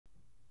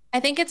I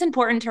think it's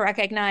important to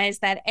recognize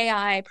that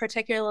AI,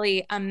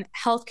 particularly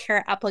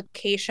healthcare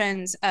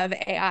applications of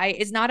AI,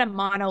 is not a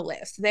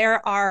monolith.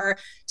 There are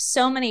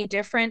so many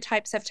different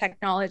types of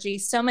technology,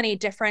 so many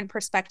different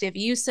prospective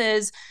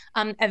uses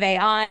of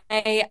AI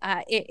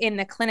in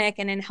the clinic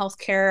and in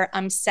healthcare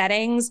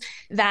settings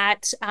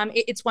that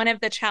it's one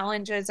of the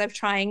challenges of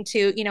trying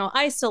to,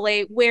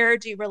 isolate where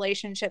do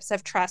relationships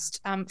of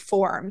trust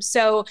form.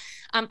 So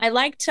I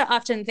like to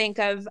often think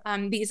of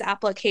these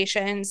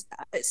applications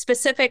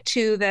specific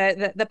to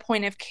the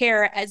point of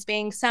care as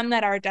being some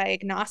that are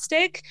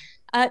diagnostic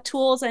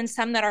tools and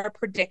some that are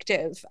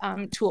predictive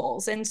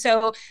tools. And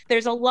so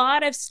there's a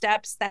lot of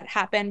steps that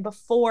happen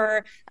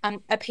before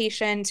a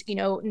patient,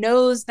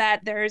 knows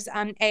that there's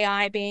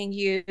AI being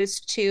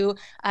used to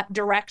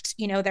direct,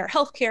 their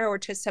healthcare or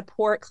to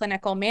support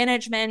clinical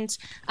management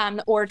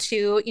or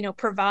to,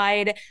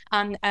 provide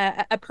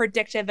a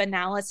predictive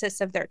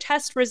analysis of their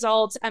test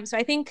results. So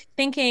I think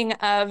thinking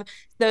of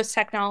those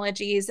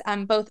technologies,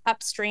 both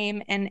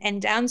upstream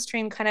and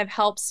downstream, kind of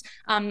helps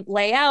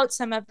lay out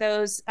some of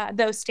those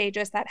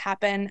stages that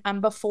happen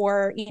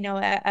before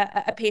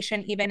a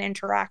patient even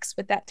interacts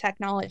with that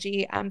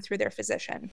technology through their physician.